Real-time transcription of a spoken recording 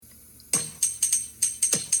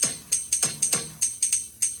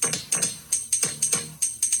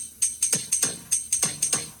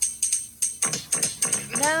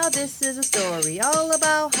this is a story all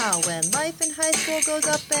about how when life in high school goes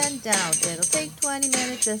up and down. It'll take 20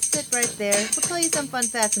 minutes, just sit right there. We'll tell you some fun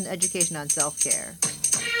facts and education on self-care.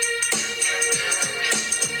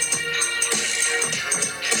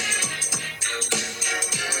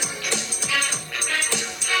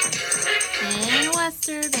 In West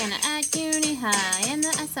Urbana at Uni High, in the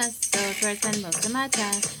SSO's where I spend most of my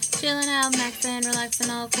time. Chilling out, maxing, relaxing,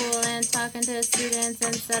 all cool, and talking to students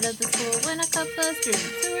instead of the school. When a couple of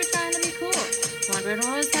students who were trying to be cool wondering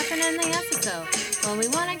what was happening in the SSO. Well, we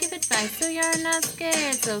want to give advice so you're not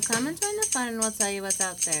scared. So come and join the fun and we'll tell you what's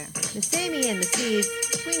out there. Miss Amy and Miss Seeds,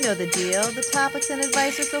 we know the deal. The topics and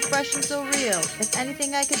advice are so fresh and so real. If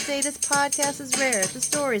anything I could say, this podcast is rare. The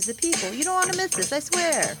stories, the people, you don't want to miss this, I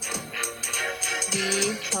swear.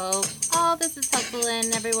 We hope all this is helpful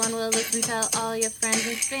and everyone will listen. Tell all your friends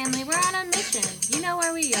and family we're on a mission. You know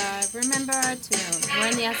where we are. Remember our tune. We're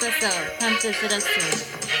in the SSO. Come visit us soon.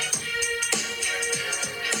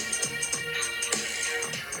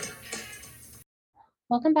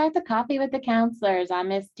 Welcome back to Coffee with the Counselors. I'm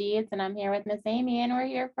Miss Deeds and I'm here with Miss Amy, and we're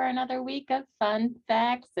here for another week of fun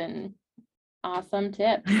facts and awesome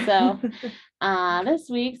tips. So this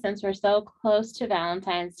week, since we're so close to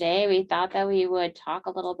Valentine's Day, we thought that we would talk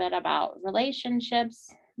a little bit about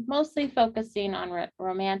relationships, mostly focusing on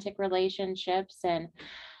romantic relationships. And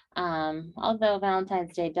although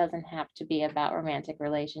Valentine's Day doesn't have to be about romantic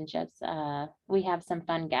relationships, we have some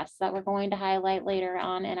fun guests that we're going to highlight later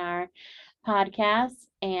on in our podcast.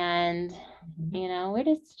 And, we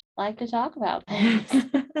just like to talk about things.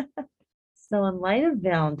 So in light of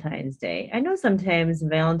Valentine's Day, I know sometimes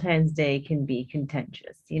Valentine's Day can be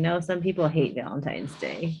contentious. Some people hate Valentine's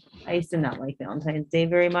Day. I used to not like Valentine's Day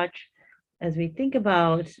very much. As we think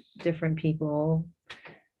about different people,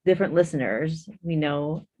 different listeners, we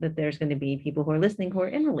know that there's going to be people who are listening who are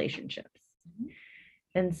in relationships.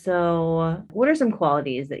 And so what are some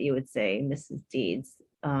qualities that you would say, Mrs. Deeds,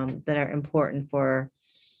 that are important for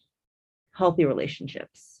healthy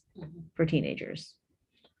relationships for teenagers?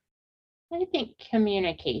 I think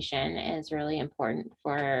communication is really important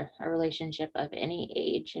for a relationship of any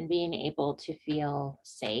age, and being able to feel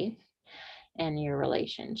safe in your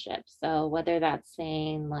relationship. So whether that's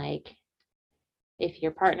saying, like, if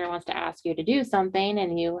your partner wants to ask you to do something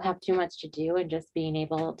and you have too much to do, and just being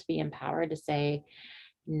able to be empowered to say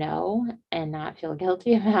no and not feel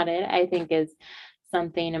guilty about it, I think is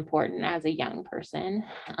something important as a young person,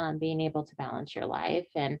 being able to balance your life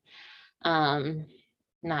and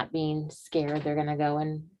not being scared they're going to go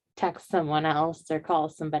and text someone else or call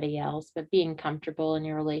somebody else, but being comfortable in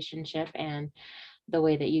your relationship and the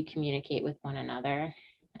way that you communicate with one another.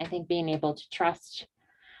 I think being able to trust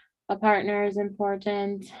a partner is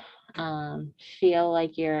important. Feel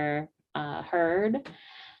like you're heard,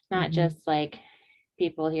 not just like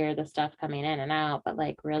people hear the stuff coming in and out, but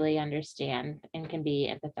like really understand and can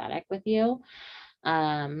be empathetic with you.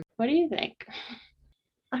 What do you think?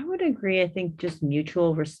 I would agree. I think just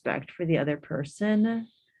mutual respect for the other person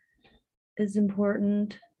is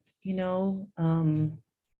important, Yeah,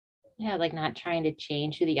 like not trying to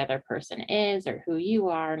change who the other person is or who you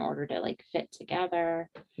are in order to like fit together.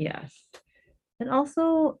 Yes. And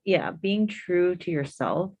also, being true to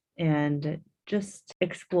yourself and just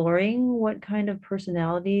exploring what kind of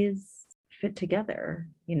personalities fit together,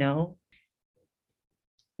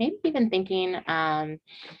 Maybe even thinking,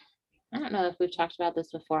 I don't know if we've talked about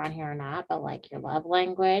this before on here or not, but like your love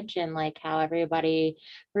language and like how everybody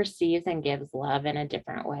receives and gives love in a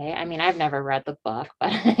different way. I mean, I've never read the book,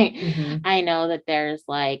 but I know that there's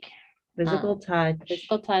like physical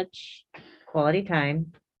touch, quality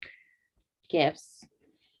time, gifts,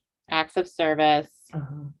 acts of service,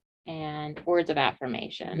 and words of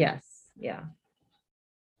affirmation. Yes. Yeah.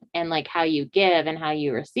 And like how you give and how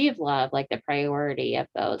you receive love, like the priority of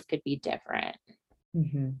those could be different.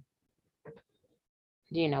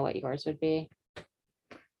 Do you know what yours would be?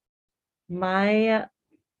 My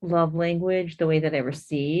love language, the way that I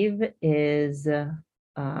receive, is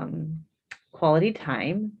quality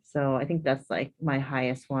time. So I think that's like my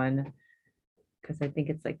highest one, because I think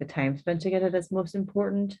it's like the time spent together that's most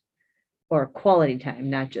important, or quality time,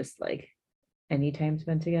 not just like any time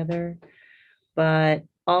spent together. But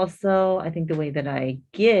also, I think the way that I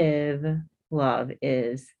give love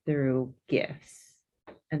is through gifts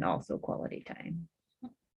and also quality time.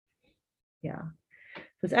 Yeah.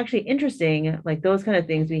 So it's actually interesting, like those kind of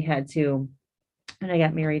things we had to, when I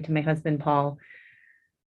got married to my husband, Paul,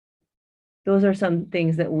 those are some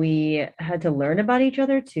things that we had to learn about each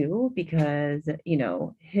other too, because,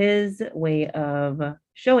 his way of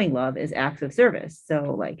showing love is acts of service.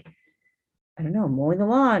 So like, I don't know, mowing the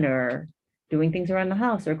lawn or doing things around the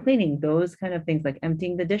house or cleaning, those kind of things, like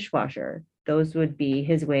emptying the dishwasher. Those would be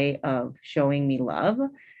his way of showing me love.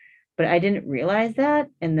 But I didn't realize that.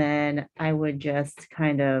 And then I would just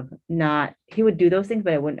kind of not, he would do those things,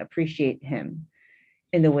 but I wouldn't appreciate him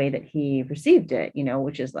in the way that he received it,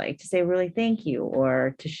 which is like to say really thank you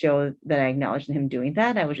or to show that I acknowledged him doing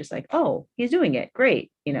that. I was just like, oh, he's doing it.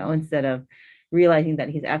 Great. Instead of realizing that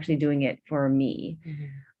he's actually doing it for me.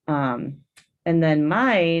 Um, and then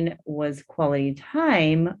mine was quality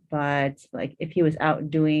time, but like if he was out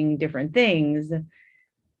doing different things,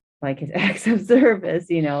 like his acts of service,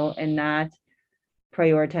 and not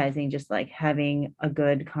prioritizing just like having a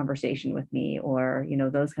good conversation with me or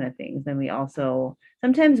those kind of things, then we also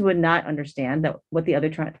sometimes would not understand that what the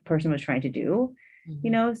other person was trying to do,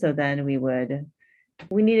 so then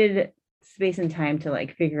we needed space and time to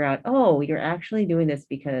like figure out, oh, you're actually doing this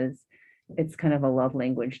because it's kind of a love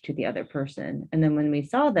language to the other person. And then when we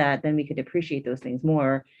saw that, then we could appreciate those things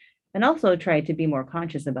more and also try to be more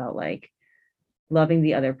conscious about like loving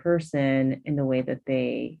the other person in the way that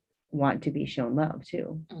they want to be shown love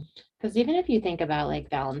too. Because even if you think about like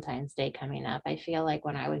Valentine's Day coming up, I feel like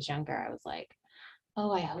when I was younger, I was like,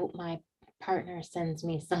 oh, I hope my partner sends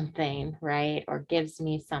me something, right? Or gives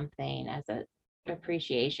me something as a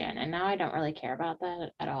appreciation. And now I don't really care about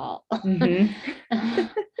that at all. Mhm.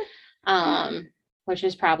 Which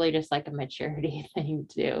is probably just like a maturity thing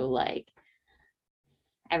too. Like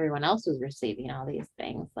everyone else was receiving all these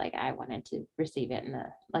things. Like I wanted to receive it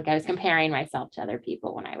like I was comparing myself to other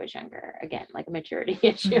people when I was younger. Again, like a maturity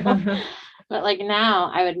issue. But like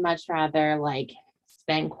now I would much rather like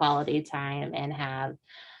spend quality time and have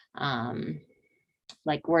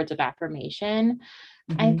like words of affirmation,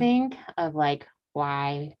 I think, of like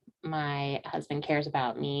why my husband cares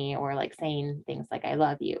about me, or like saying things like I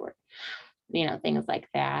love you, or things like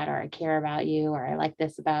that, or I care about you, or I like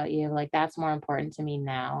this about you. Like that's more important to me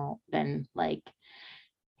now than like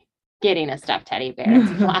getting a stuffed teddy bear and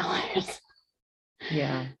some flowers.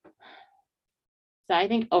 Yeah. So I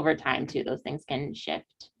think over time too, those things can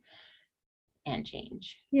shift and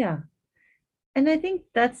change. Yeah. And I think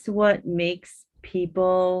that's what makes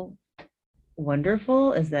people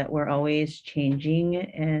wonderful, is that we're always changing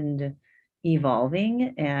and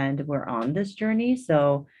evolving and we're on this journey.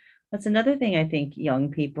 So that's another thing I think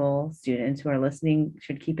young people, students who are listening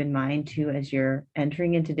should keep in mind too, as you're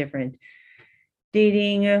entering into different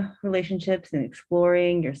dating relationships and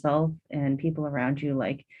exploring yourself and people around you.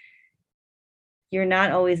 Like you're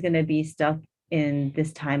not always going to be stuck in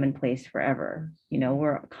this time and place forever.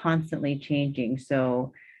 We're constantly changing.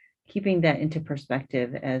 So keeping that into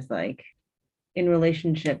perspective as like in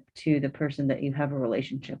relationship to the person that you have a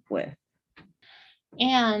relationship with.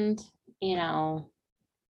 And,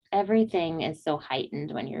 everything is so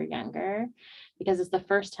heightened when you're younger because it's the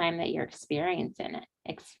first time that you're experiencing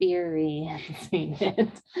it.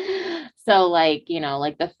 So like,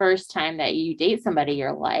 like the first time that you date somebody,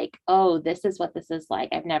 you're like, oh, this is what this is like.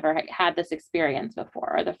 I've never had this experience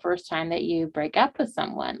before. Or the first time that you break up with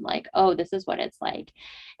someone, like, oh, this is what it's like.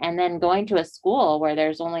 And then going to a school where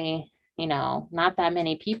there's only, not that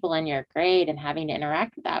many people in your grade and having to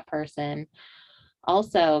interact with that person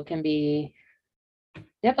also can be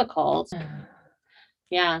difficult.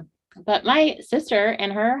 Yeah. But my sister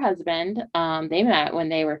and her husband, they met when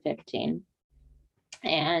they were 15,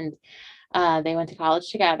 and they went to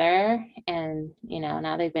college together, and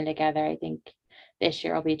now they've been together. I think this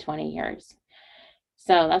year will be 20 years.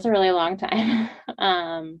 So that's a really long time.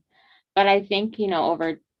 But I think,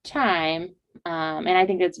 over time, and I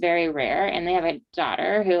think it's very rare. And they have a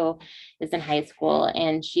daughter who is in high school,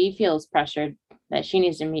 and she feels pressured that she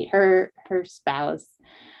needs to meet her spouse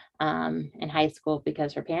in high school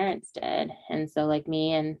because her parents did. And so like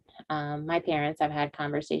me and my parents, I've had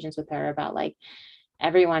conversations with her about like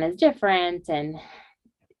everyone is different, and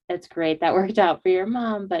it's great that worked out for your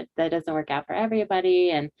mom, but that doesn't work out for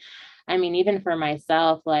everybody. And I mean, even for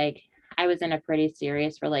myself, like I was in a pretty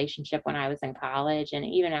serious relationship when I was in college and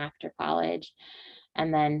even after college.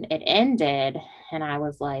 And then it ended, and I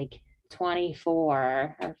was like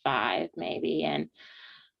 24 or 5 maybe, and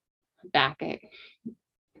back at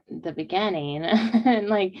the beginning. And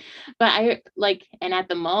like, but I like, and at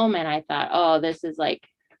the moment I thought, oh, this is like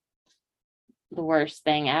the worst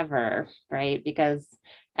thing ever, right? Because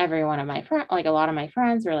every one of my friends, like a lot of my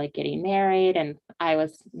friends were like getting married, and I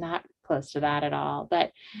was not close to that at all.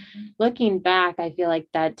 But looking back, I feel like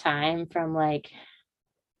that time from like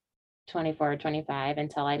 24, 25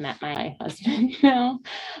 until I met my husband now,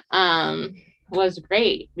 was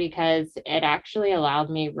great because it actually allowed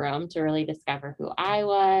me room to really discover who I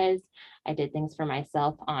was. I did things for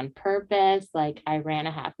myself on purpose. Like I ran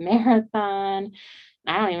a half marathon.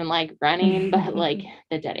 I don't even like running, but like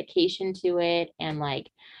the dedication to it and like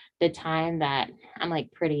the time that I'm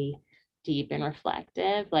like pretty deep and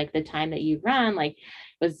reflective, like the time that you run, like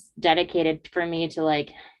was dedicated for me to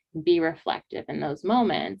like be reflective in those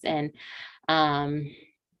moments. And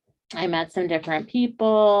I met some different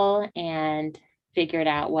people and figured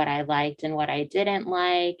out what I liked and what I didn't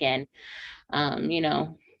like. And,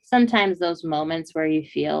 sometimes those moments where you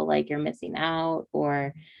feel like you're missing out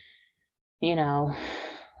or, you know,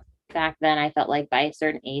 back then I felt like by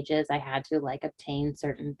certain ages I had to like obtain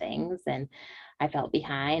certain things and I felt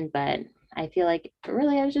behind, but I feel like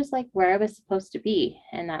really I was just like where I was supposed to be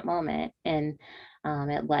in that moment. And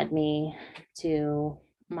it led me to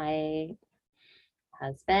my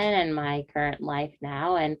husband and my current life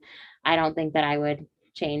now. And I don't think that I would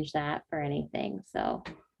change that for anything. So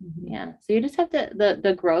yeah. So you just have to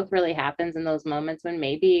the growth really happens in those moments when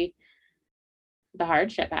maybe the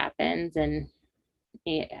hardship happens and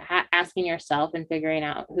asking yourself and figuring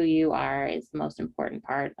out who you are is the most important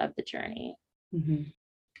part of the journey. Mhm.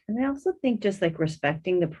 And I also think just like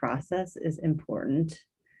respecting the process is important,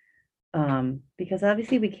 because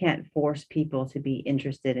obviously we can't force people to be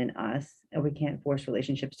interested in us, and we can't force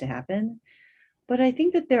relationships to happen. But I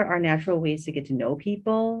think that there are natural ways to get to know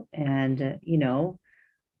people and,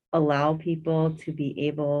 allow people to be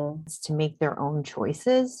able to make their own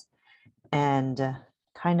choices and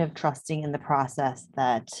kind of trusting in the process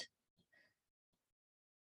that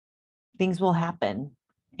things will happen.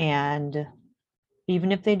 And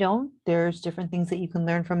even if they don't, there's different things that you can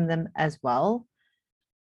learn from them as well.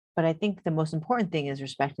 But I think the most important thing is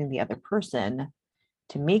respecting the other person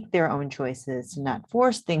to make their own choices, to not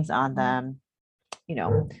force things on them, you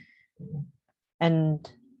know,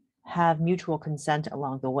 and have mutual consent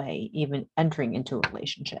along the way, even entering into a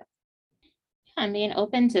relationship. And being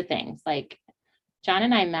open to things like John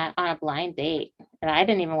and I met on a blind date that I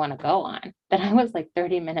didn't even want to go on, that I was like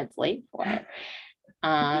 30 minutes late for.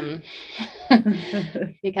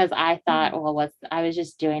 Because I thought, well, I was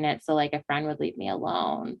just doing it so like a friend would leave me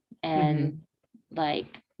alone. And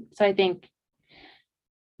like, so I think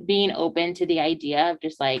being open to the idea of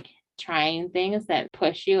just like trying things that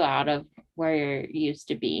push you out of where you're used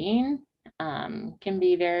to being can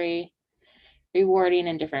be very rewarding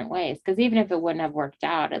in different ways. Because even if it wouldn't have worked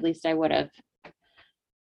out, at least I would have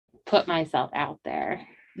put myself out there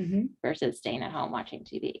versus staying at home watching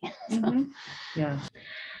TV. Yeah.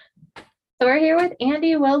 So we're here with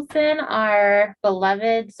Andy Wilson, our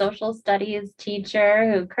beloved social studies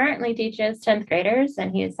teacher who currently teaches 10th graders,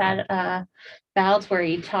 and he's had bouts where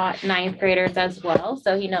he taught 9th graders as well.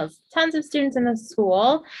 So he knows tons of students in the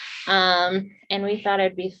school. And we thought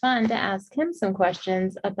it'd be fun to ask him some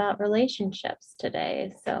questions about relationships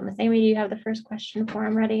today. So Miss Amy, do you have the first question for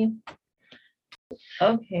him ready?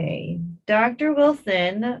 Okay. Dr.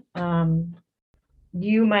 Wilson, do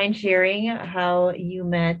you mind sharing how you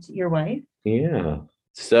met your wife? Yeah.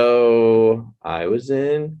 So I was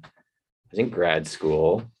in grad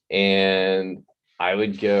school and I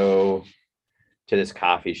would go to this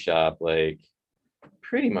coffee shop like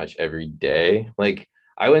pretty much every day. Like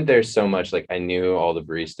I went there so much, like I knew all the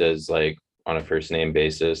baristas like on a first name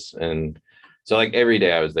basis. And so like every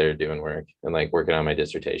day I was there doing work and like working on my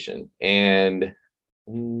dissertation. And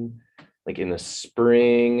like in the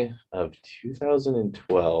spring of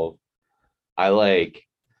 2012, I like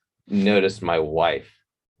noticed my wife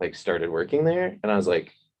like started working there and I was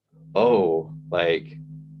like, oh, like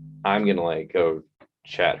I'm gonna like go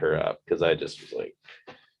chat her up because I just was like,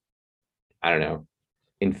 I don't know,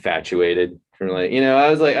 infatuated from like,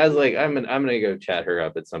 I'm gonna go chat her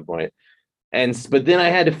up at some point. But then I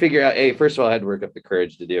had to figure out, A, first of all, I had to work up the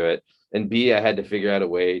courage to do it. And B, I had to figure out a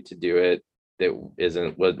way to do it that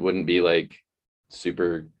wouldn't be like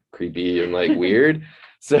super creepy and like weird.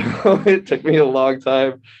 So it took me a long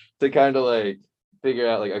time to kind of like figure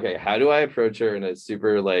out like, okay, how do I approach her in a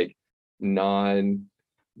super like non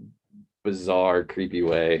bizarre, creepy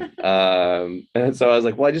way? And so I was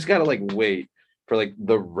like, well, I just gotta like wait for like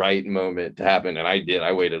the right moment to happen. And I did.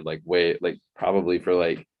 I waited like probably for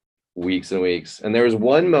like weeks and weeks. And there was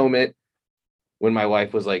one moment when my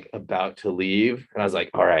wife was like about to leave, and I was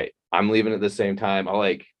like, all right, I'm leaving at the same time. I'll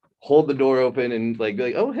like hold the door open and like be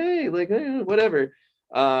like, oh hey, like whatever.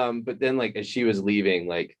 But then like as she was leaving,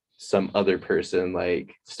 like some other person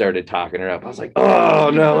like started talking her up. I was like,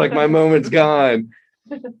 oh no, like my moment's gone.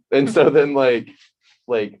 And so then like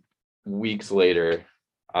weeks later,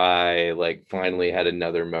 I like finally had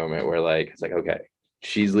another moment where like it's like, okay,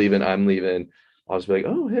 she's leaving, I'm leaving. I'll just be like,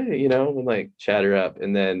 oh hey, and like chat her up.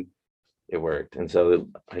 And then it worked. And so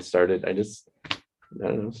I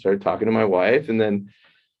don't know, started talking to my wife, and then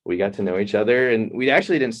we got to know each other, and we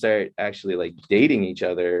actually didn't start actually like dating each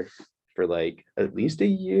other for like at least a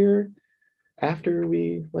year after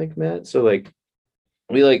we like met. So like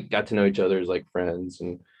we like got to know each other as like friends,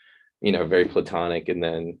 and very platonic. And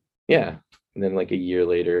then yeah, and then like a year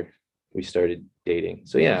later we started dating.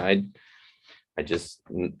 So yeah, I just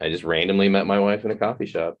randomly met my wife in a coffee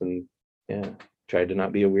shop, and yeah, tried to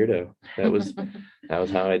not be a weirdo. That was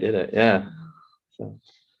how I did it. Yeah. So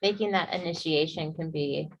Making that initiation can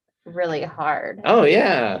be really hard. oh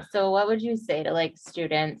yeah. So what would you say to like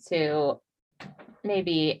students who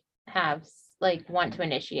maybe have like want to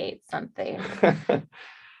initiate something?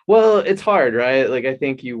 Well, it's hard, right? Like I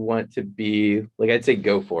think you want to be like, I'd say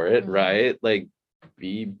go for it, Mhm. right? Like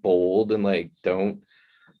be bold, and like don't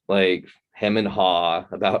like hem and haw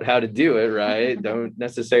about how to do it, right? Don't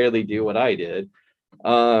necessarily do what I did.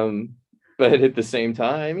 But at the same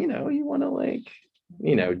time, you want to like,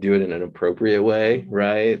 do it in an appropriate way,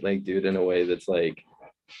 right? Like do it in a way that's like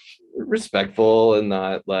respectful, and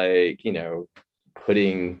not like,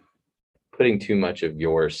 putting too much of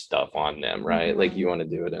your stuff on them, right? Like you want to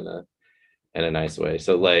do it in a nice way.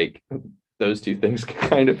 So like those two things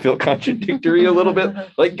kind of feel contradictory a little bit.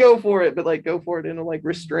 Like go for it, but like go for it in a like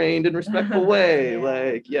restrained and respectful way. Yeah.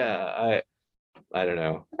 Like yeah, I don't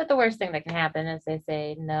know. But the worst thing that can happen is they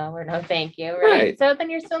say no or no thank you, right? Right. So then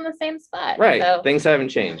you're still in the same spot. Right. So Things haven't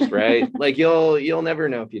changed, right? Like you'll never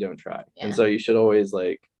know if you don't try. And Yeah. so you should always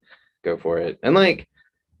like go for it. And like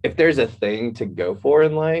if there's a thing to go for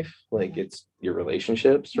in life, like it's your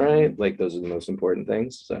relationships, right? Like those are the most important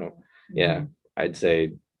things. So yeah, I'd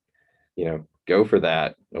say, go for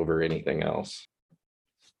that over anything else.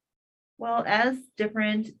 Well, as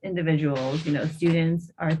different individuals,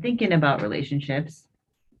 students are thinking about relationships,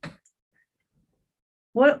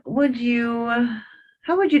 how would you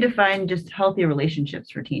define just healthy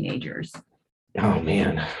relationships for teenagers? Oh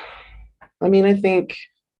man. I mean, I think,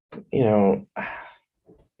 you're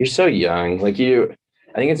so young. Like I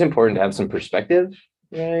think it's important to have some perspective,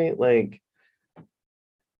 right? Like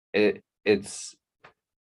it's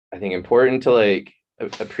I think important to like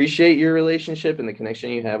appreciate your relationship and the connection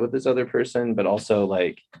you have with this other person, but also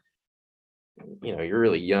like, you're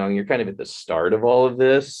really young, you're kind of at the start of all of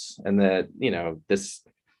this, and that, this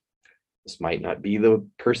might not be the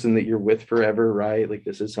person that you're with forever, right? Like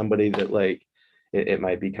this is somebody that like it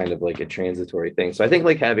might be kind of like a transitory thing. So I think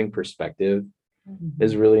like having perspective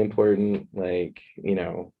is really important. Like,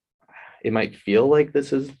 it might feel like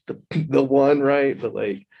this is the one, right? But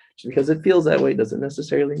like just because it feels that way doesn't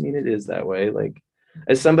necessarily mean it is that way. Like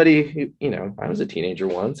as somebody who, I was a teenager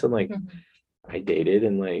once, and like Mhm. I dated,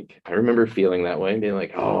 and like I remember feeling that way and being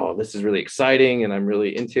like, oh, this is really exciting and I'm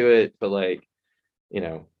really into it. But like,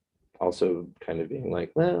 also kind of being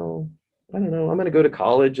like, well, I don't know, I'm going to go to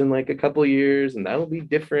college in like a couple years, and that'll be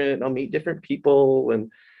different. I'll meet different people,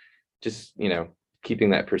 and just,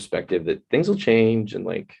 keeping that perspective that things will change, and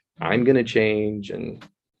like I'm going to change. And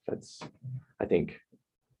that's, I think,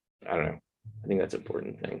 I don't know. I think that's an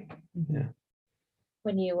important thing. Yeah.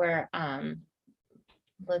 When you were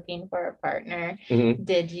looking for a partner,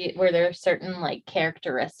 Mhm. were there certain like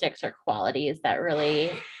characteristics or qualities that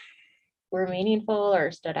really were meaningful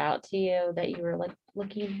or stood out to you that you were like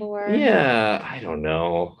looking for? Yeah, I don't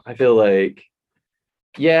know. I feel like,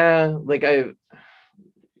 yeah, like I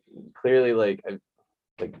clearly like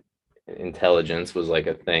intelligence was like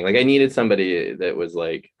a thing. Like I needed somebody that was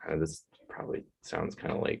like, this probably sounds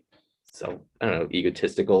kind of like I don't know,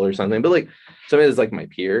 egotistical or something, but like somebody that's like my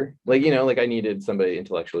peer. Like, like I needed somebody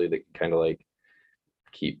intellectually that could kind of like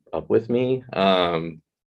keep up with me.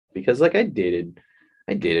 Because like I dated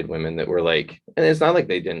women that were like, and it's not like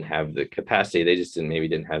they didn't have the capacity, they just maybe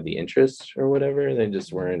didn't have the interest or whatever. They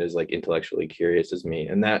just weren't as like intellectually curious as me.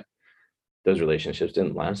 And those relationships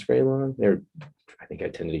didn't last very long. I think I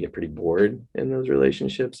tended to get pretty bored in those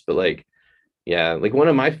relationships. But like, yeah, like one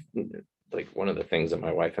of the things that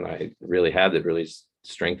my wife and I really have that really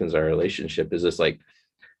strengthens our relationship is this like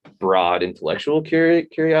broad intellectual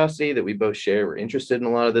curiosity that we both share. We're interested in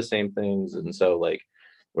a lot of the same things. And so like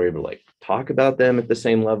we're able to like talk about them at the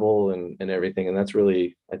same level and everything. And that's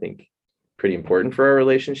really, I think, pretty important for our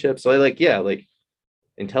relationship. So I like, yeah, like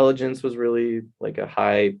intelligence was really like a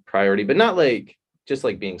high priority, but not like just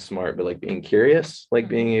like being smart, but like being curious, like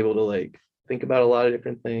being able to like think about a lot of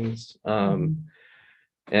different things.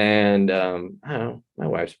 And I don't know, my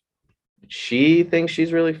wife's, she thinks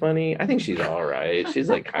she's really funny. I think she's all right. She's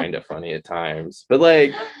like kind of funny at times, but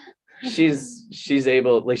like she's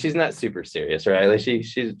able, like she's not super serious, right? Like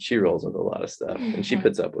she rolls with a lot of stuff, and she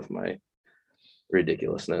puts up with my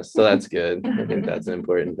ridiculousness. So that's good. I think that's an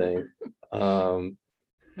important thing. But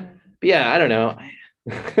yeah, I don't know.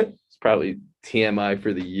 It's probably TMI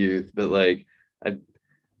for the youth, but like I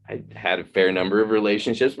had a fair number of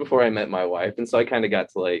relationships before I met my wife. And so I kind of got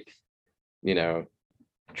to like, you know,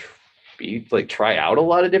 try out a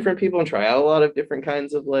lot of different people and try out a lot of different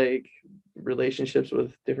kinds of like relationships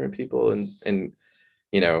with different people. And,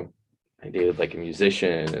 you know, I dated like a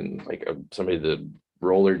musician and like somebody that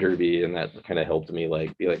roller derby. And that kind of helped me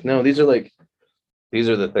like be like, no, these are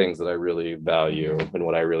the things that I really value and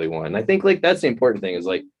what I really want. And I think like that's the important thing is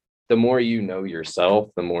like the more you know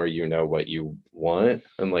yourself, the more you know what you want.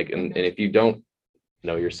 And like, and if you don't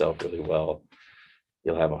know yourself really well,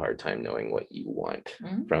 you'll have a hard time knowing what you want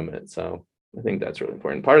from it. So I think that's really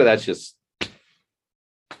important. Part of that's just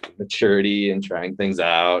maturity and trying things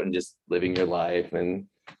out and just living your life. And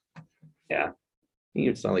yeah,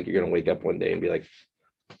 it's not like you're going to wake up one day and be like,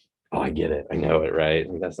 oh, I get it. I know it, right?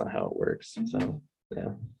 And that's not how it works. So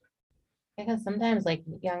yeah. Because sometimes like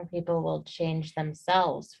young people will change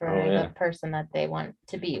themselves for the person that they want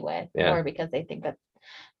to be with, or because they think that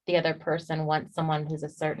the other person wants someone who's a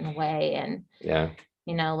certain way. And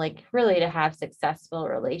you know, like really to have successful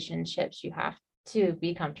relationships, you have to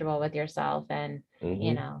be comfortable with yourself and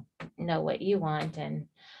you know what you want and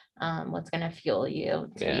what's going to fuel you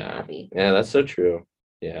to be happy. Yeah, that's so true.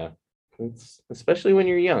 Yeah, it's especially when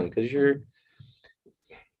you're young, because you're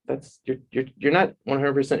not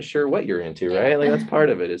 100% sure what you're into, right? Like that's part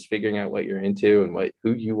of it, is figuring out what you're into and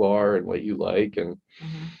who you are and what you like. And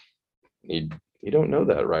you don't know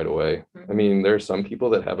that right away. I mean, there are some people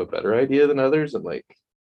that have a better idea than others, and like,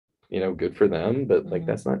 you know, good for them, but like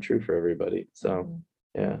that's not true for everybody. So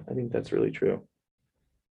yeah, I think that's really true.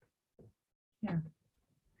 Yeah.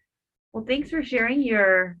 Well, thanks for sharing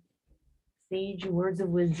your sage words of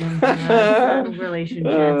wisdom for us on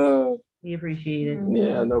relationships. We appreciate it.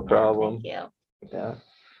 Yeah, no problem. Thank you. Yeah.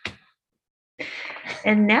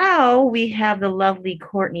 And now we have the lovely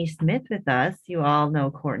Courtney Smith with us. You all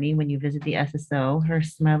know Courtney when you visit the SSO, her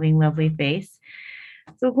smiling, lovely face.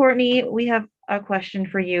 So Courtney, we have a question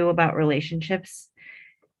for you about relationships.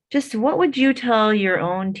 Just what would you tell your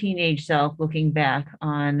own teenage self looking back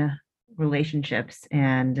on relationships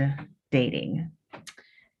and dating?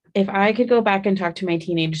 If I could go back and talk to my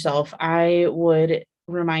teenage self, I would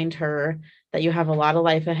remind her that you have a lot of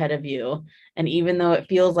life ahead of you. And even though it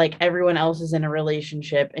feels like everyone else is in a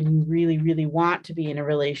relationship and you really, really want to be in a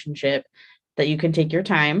relationship, that you can take your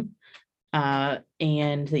time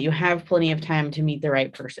and that you have plenty of time to meet the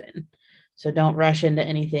right person. So don't rush into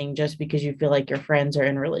anything just because you feel like your friends are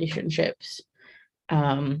in relationships.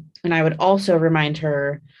 And I would also remind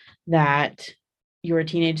her that your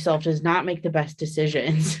teenage self does not make the best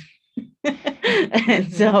decisions.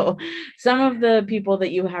 And so some of the people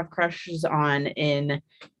that you have crushes on in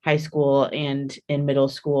high school and in middle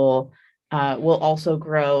school will also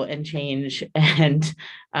grow and change, and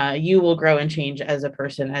you will grow and change as a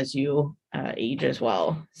person as you age as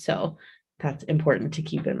well. So that's important to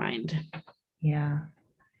keep in mind. Yeah.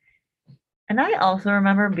 And I also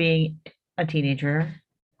remember being a teenager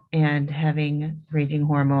and having raging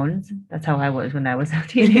hormones. That's how I was when I was a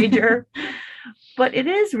teenager. But it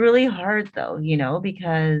is really hard though, you know,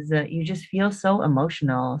 because you just feel so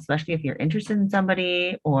emotional, especially if you're interested in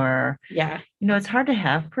somebody, or, you know, it's hard to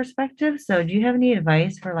have perspective. So do you have any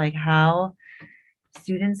advice for like how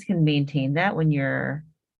students can maintain that when you're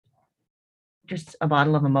just a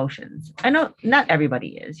bottle of emotions? I know not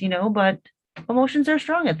everybody is, you know, but emotions are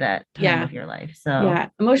strong at that time of your life. So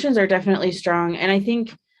emotions are definitely strong. And I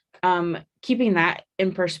think keeping that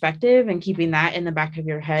in perspective and keeping that in the back of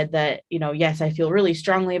your head that, you know, yes, I feel really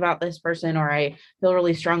strongly about this person, or I feel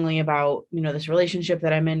really strongly about, you know, this relationship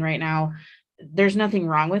that I'm in right now. There's nothing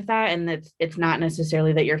wrong with that. And it's not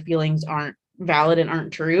necessarily that your feelings aren't valid and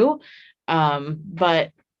aren't true.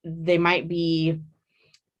 But they might be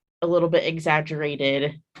a little bit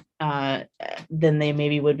exaggerated than they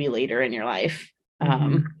maybe would be later in your life.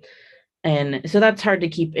 And so that's hard to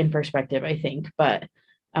keep in perspective, I think, but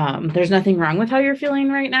there's nothing wrong with how you're feeling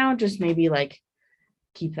right now. Just maybe like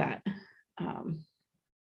keep that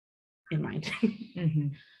in mind.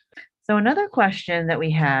 So another question that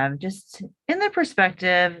we have, just in the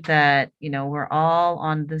perspective that, you know, we're all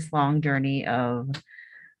on this long journey of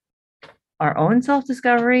our own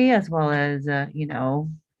self-discovery, as well as, you know,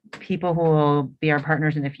 people who will be our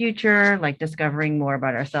partners in the future, like discovering more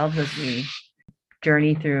about ourselves as we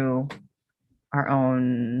journey through our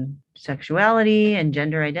own sexuality and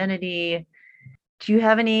gender identity. Do you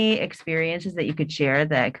have any experiences that you could share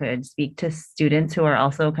that could speak to students who are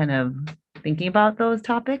also kind of thinking about those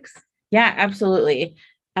topics? Yeah, absolutely.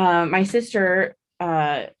 My sister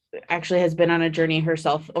actually has been on a journey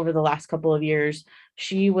herself over the last couple of years.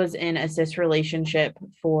 She was in a cis relationship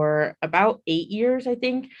for about 8 years, I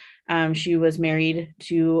think. She was married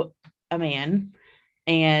to a man,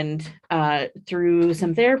 and through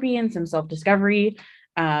some therapy and some self-discovery,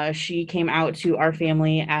 she came out to our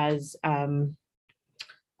family as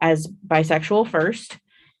bisexual first.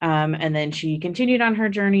 And then she continued on her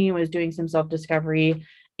journey and was doing some self-discovery.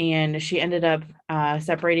 And she ended up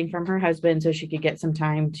separating from her husband so she could get some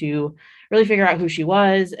time to really figure out who she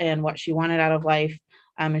was and what she wanted out of life.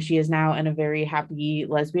 And she is now in a very happy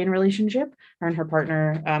lesbian relationship. Her and her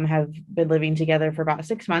partner have been living together for about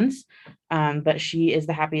 6 months, but she is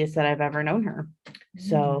the happiest that I've ever known her.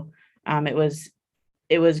 So it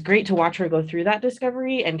was great to watch her go through that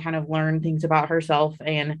discovery and kind of learn things about herself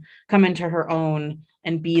and come into her own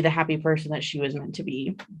and be the happy person that she was meant to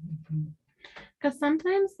be. Because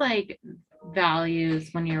sometimes like values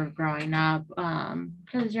when you're growing up,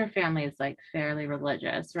 because your family is like fairly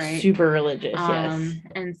religious, right? Super religious, yes.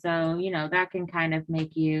 And so, that can kind of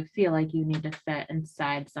make you feel like you need to fit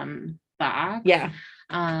inside some box. Yeah.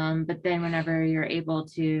 But then whenever you're able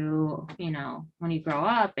to, when you grow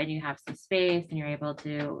up and you have some space and you're able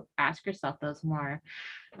to ask yourself those more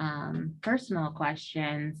personal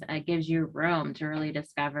questions, it gives you room to really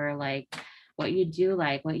discover what you do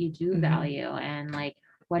what you do value, and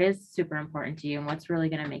what is super important to you and what's really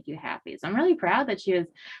going to make you happy. So I'm really proud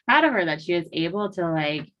of her that she was able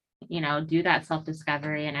to do that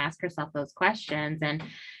self-discovery and ask herself those questions and,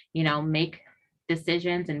 make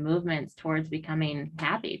decisions and movements towards becoming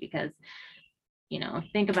happy. Because,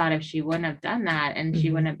 think about if she wouldn't have done that and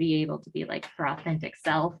she wouldn't be able to be her authentic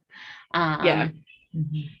self. Yeah.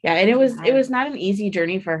 And it was not an easy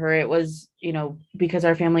journey for her. It was, because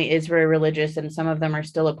our family is very religious and some of them are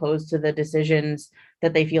still opposed to the decisions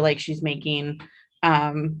that they feel like she's making.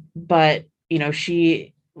 But,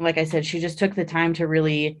 she, like I said, she just took the time to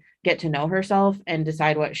really get to know herself and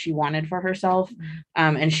decide what she wanted for herself.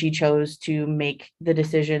 And she chose to make the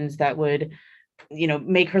decisions that would,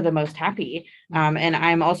 make her the most happy. And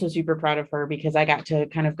I'm also super proud of her because I got to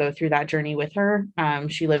kind of go through that journey with her.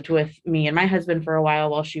 She lived with me and my husband for a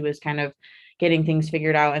while she was kind of getting things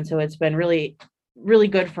figured out. And so it's been really, really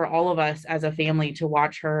good for all of us as a family to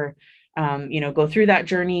watch her, go through that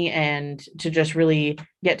journey and to just really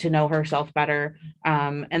get to know herself better.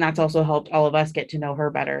 And that's also helped all of us get to know her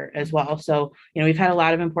better as well. So, we've had a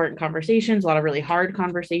lot of important conversations, a lot of really hard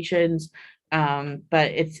conversations.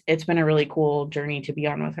 But it's been a really cool journey to be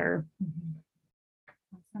on with her.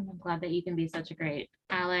 I'm glad that you can be such a great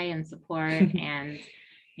ally and support. And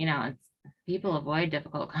people avoid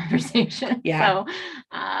difficult conversations. Yeah.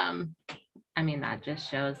 So that just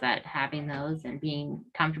shows that having those and being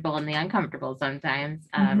comfortable in the uncomfortable sometimes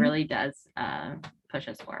really does push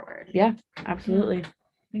us forward. Yeah, absolutely.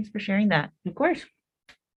 Thanks for sharing that. Of course.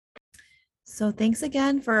 So thanks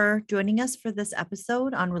again for joining us for this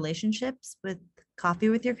episode on relationships with Coffee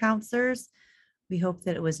with Your Counselors. We hope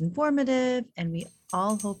that it was informative, and we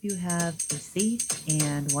all hope you have a safe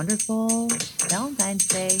and wonderful Valentine's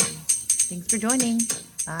Day. Thanks for joining.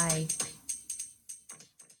 Bye.